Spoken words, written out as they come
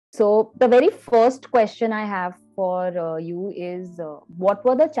So the very first question I have for you is, what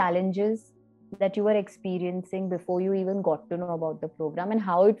were the challenges that you were experiencing before you even got to know about the program, and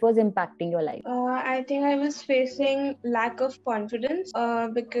how it was impacting your life? I think I was facing lack of confidence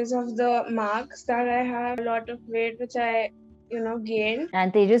because of the marks that I have, a lot of weight which I gained.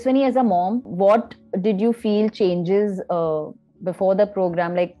 And Tejaswini, as a mom, what did you feel changes before the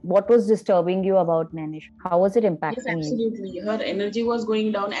program? Like, what was disturbing you about Nyneishia? How was it impacting Yes, absolutely. Her energy was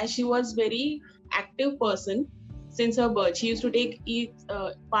going down as she was very active person since her birth. She used to take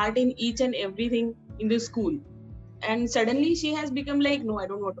part in each and everything in the school. And suddenly she has become like, no, I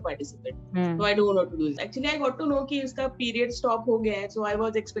don't want to participate. No, I don't want to do this. Actually, I got to know कि इसका period stop हो गया है. So I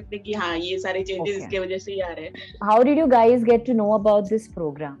was expecting कि हाँ ये सारे changes इसके वजह से ही आ रहे हैं. How did you guys get to know about this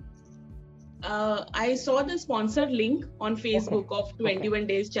program? I saw the sponsored link on Facebook of 21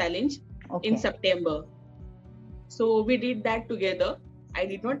 days challenge in September. So we did that together. I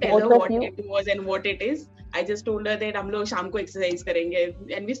did not tell her what it was and what it is. I just told her that हम लोग शाम को exercise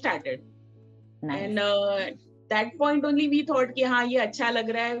करेंगे, and we started. Nice. And that point only we thought कि हाँ ये अच्छा लग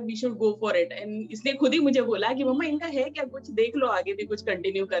रहा है, we should go for it. And इसने खुद ही मुझे बोला कि मम्मा इनका है क्या कुछ, देख लो आगे भी कुछ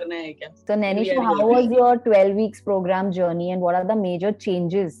continue करना है क्या. So Nyneishia, how was your 12 weeks program journey, and what are the major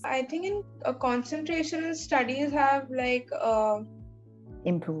changes? I think in concentration and studies have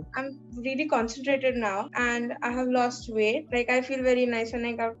improved. I'm really concentrated now, and I have lost weight. Like I feel very nice when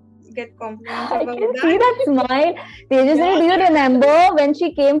I get compliments about that. I can see that smile. Tejaswini, do you remember when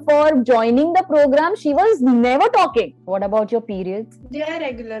she came for joining the program? She was never talking. What about your periods? They are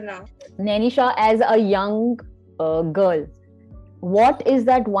regular now. Nyneishia, as a young girl, what is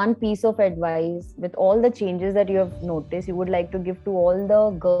that one piece of advice with all the changes that you have noticed you would like to give to all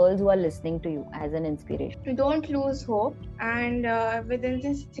the girls who are listening to you as an inspiration? Don't lose hope. And within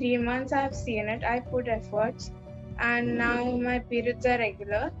these 3 months, I've seen it. I put efforts. And now my periods are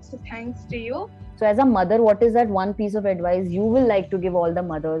regular. So thanks to you. So as a mother, what is that one piece of advice you will like to give all the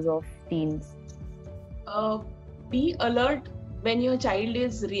mothers of teens? Be alert when your child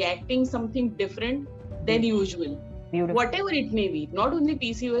is reacting something different than usual. Beautiful. Whatever it may be, not only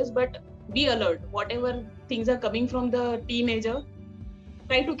PCOS, but be alert. Whatever things are coming from the teenager,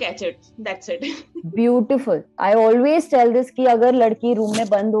 try to catch it. That's it. Beautiful. I always tell this कि अगर लड़की room में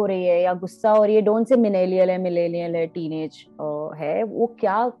बंद हो रही है या गुस्सा हो रही है, don't say millennial है, teenage है, वो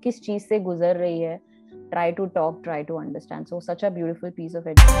क्या किस चीज से गुजर रही है, try to talk, try to understand. So such a beautiful piece of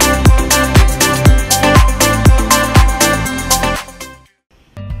advice.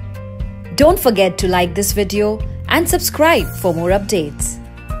 Don't forget to like this video and subscribe for more updates.